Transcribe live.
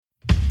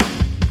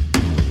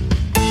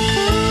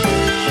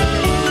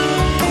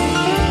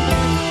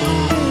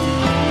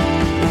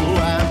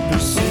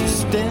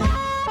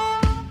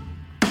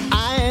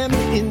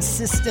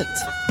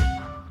insistent.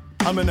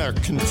 I'm in a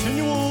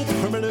continual,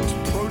 permanent,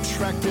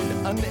 protracted,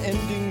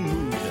 unending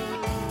mood.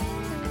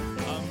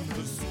 I'm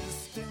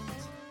persistent.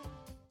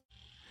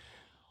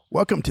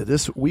 Welcome to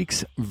this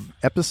week's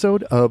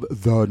episode of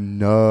The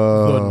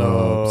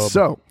Nub.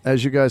 So,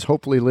 as you guys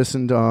hopefully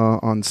listened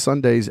on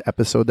Sunday's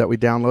episode that we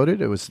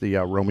downloaded, it was the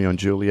Romeo and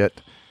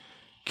Juliet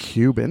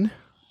Cuban.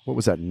 What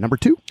was that, number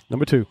two?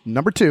 Number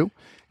two.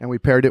 And we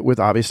paired it with,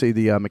 obviously,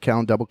 the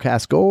Macallan Double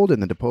Cask Gold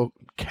and the DePoe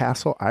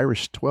Castle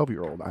Irish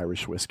 12-year-old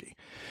Irish whiskey.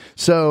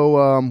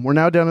 So, we're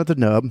now down at the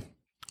nub.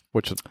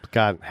 Which has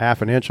got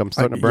half an inch. I'm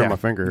starting to burn my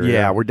finger here.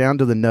 Yeah, we're down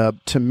to the nub.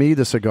 To me,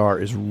 the cigar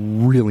is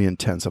really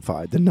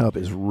intensified. The nub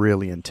is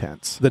really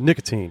intense. The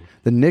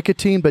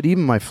nicotine, but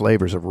even my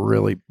flavors have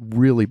really,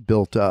 really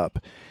built up.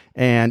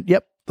 And,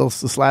 yep,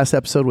 this last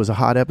episode was a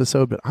hot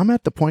episode, but I'm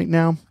at the point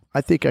now,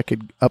 I think I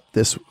could up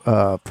this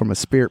from a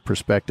spirit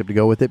perspective to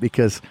go with it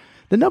because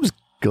the nub's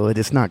good.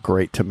 It's not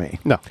great to me.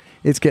 No.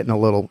 It's getting a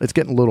little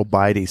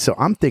bitey. So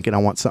I'm thinking I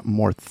want something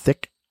more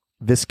thick,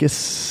 viscous,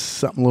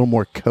 something a little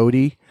more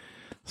coaty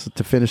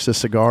to finish the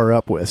cigar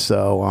up with.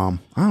 So, I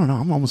don't know.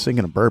 I'm almost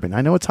thinking of bourbon.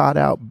 I know it's hot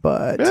out,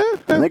 but I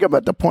think I'm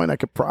at the point I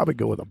could probably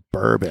go with a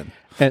bourbon.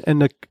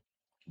 And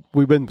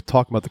we've been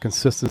talking about the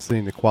consistency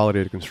and the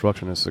quality of the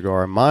construction of the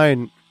cigar.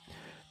 Mine,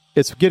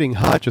 it's getting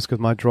hot just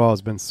because my draw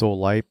has been so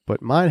light, but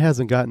mine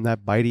hasn't gotten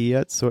that bitey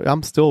yet. So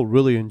I'm still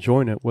really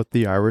enjoying it with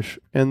the Irish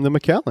and the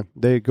Macallan.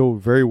 They go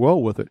very well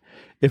with it.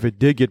 If it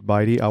did get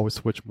bitey, I would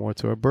switch more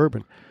to a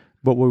bourbon.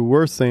 But what we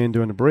were saying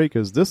during the break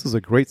is this is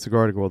a great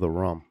cigar to go with a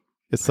rum.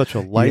 It's such a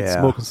light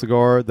smoking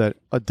cigar that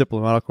a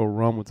diplomatical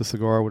rum with the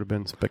cigar would have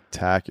been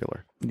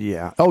spectacular.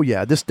 Yeah. Oh,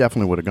 yeah. This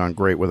definitely would have gone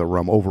great with a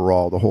rum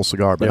overall, the whole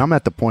cigar. But I'm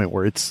at the point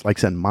where it's, like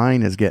I said,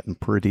 mine is getting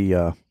pretty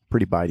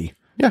bitey.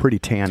 Yeah. Pretty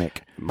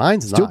tannic.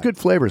 Mine's still not. Good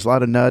flavors, a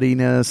lot of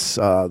nuttiness.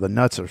 The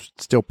nuts are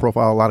still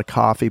profile a lot of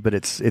coffee, but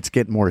it's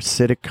getting more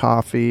acidic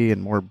coffee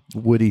and more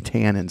woody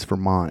tannins for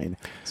mine.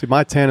 See,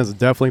 my tannins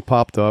definitely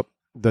popped up.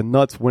 The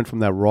nuts went from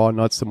that raw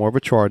nuts to more of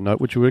a charred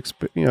nut, which you would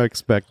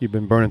expect. You've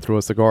been burning through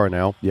a cigar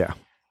now. Yeah.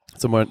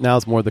 So now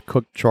it's more the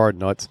cooked charred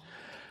nuts.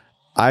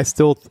 I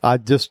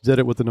just did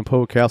it with the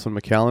DePoe Castle and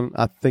Macallan.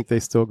 I think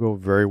they still go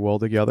very well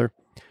together.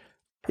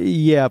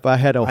 Yeah, if I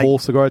had a whole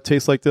cigar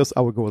taste like this,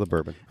 I would go with a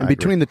bourbon. And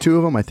between the two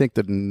of them, I think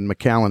the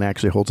Macallan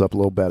actually holds up a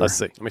little better. Let's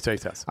see. Let me tell you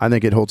this. I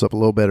think it holds up a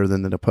little better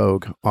than the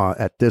DePoe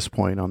at this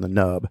point on the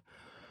nub.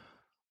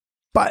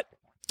 But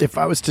if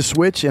I was to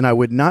switch, and I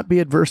would not be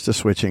adverse to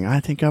switching, I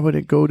think I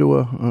would go to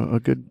a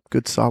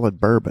good solid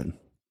bourbon.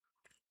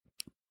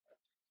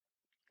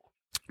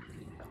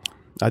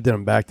 I did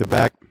them back to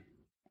back.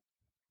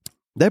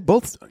 They're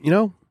both,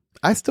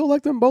 I still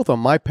like them both on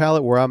my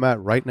palate where I'm at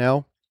right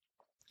now.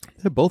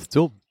 They're both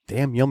still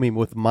damn yummy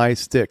with my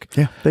stick.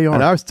 Yeah, they are.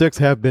 And our sticks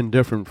have been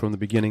different from the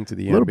beginning to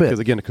the end. Because, bit.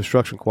 Again, the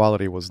construction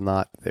quality was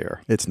not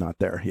there. It's not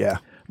there, yeah.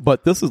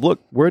 But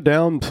we're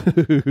down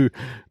to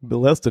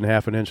less than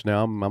half an inch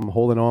now. I'm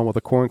holding on with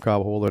a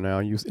corncob holder now.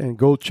 And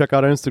go check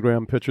out our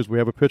Instagram pictures. We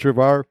have a picture of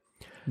our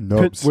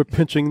nubs. We're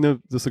pinching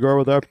the cigar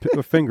with our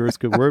fingers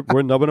because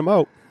we're nubbing them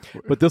out.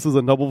 But this is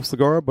a nubbable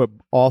cigar. But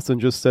Austin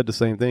just said the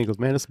same thing. He goes,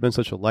 man, it's been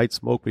such a light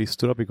smoke. But he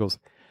stood up. He goes,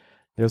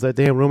 there's that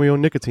damn Romeo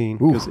nicotine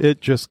because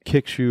it just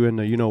kicks you in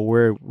the,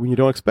 where when you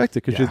don't expect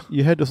it because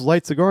you had this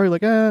light cigar. You're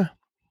like,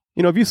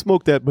 if you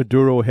smoke that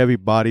Maduro heavy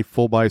body,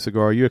 full body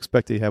cigar, you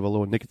expect to have a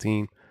little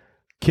nicotine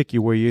kick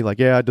you where you're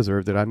like, I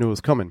deserved it. I knew it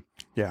was coming.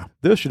 Yeah.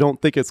 This, you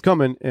don't think it's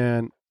coming,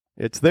 and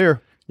it's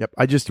there. Yep.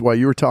 While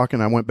you were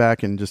talking, I went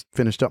back and just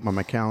finished up my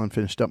Macallan,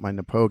 finished up my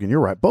DePoe, and you're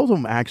right. Both of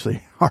them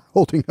actually are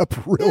holding up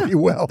really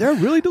well. They're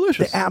really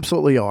delicious. They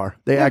absolutely are.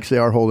 They actually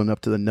are holding up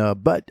to the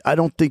nub, but I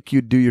don't think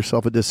you'd do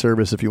yourself a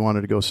disservice if you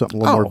wanted to go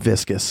something a little more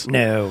viscous.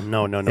 No.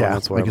 Yeah,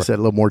 like I said,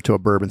 a little more to a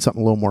bourbon,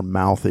 something a little more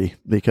mouthy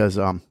because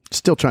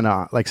still trying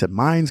to, like I said,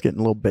 mine's getting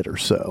a little bitter,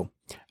 so.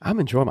 I'm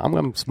enjoying it. I'm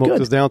going to smoke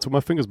this down till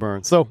my fingers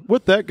burn. So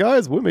with that,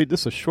 guys, we made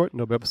this a short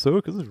nub episode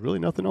because there's really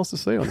nothing else to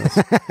say on this.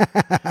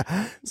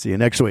 See you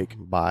next week.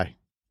 Bye.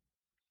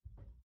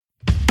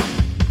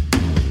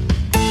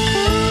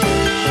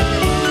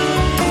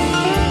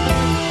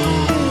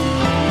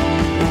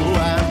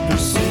 I'm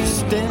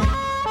persistent.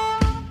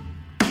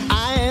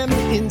 I am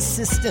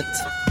insistent.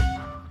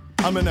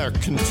 I'm in a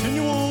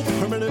continual,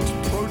 permanent,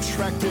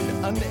 protracted,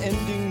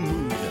 unending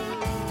mood.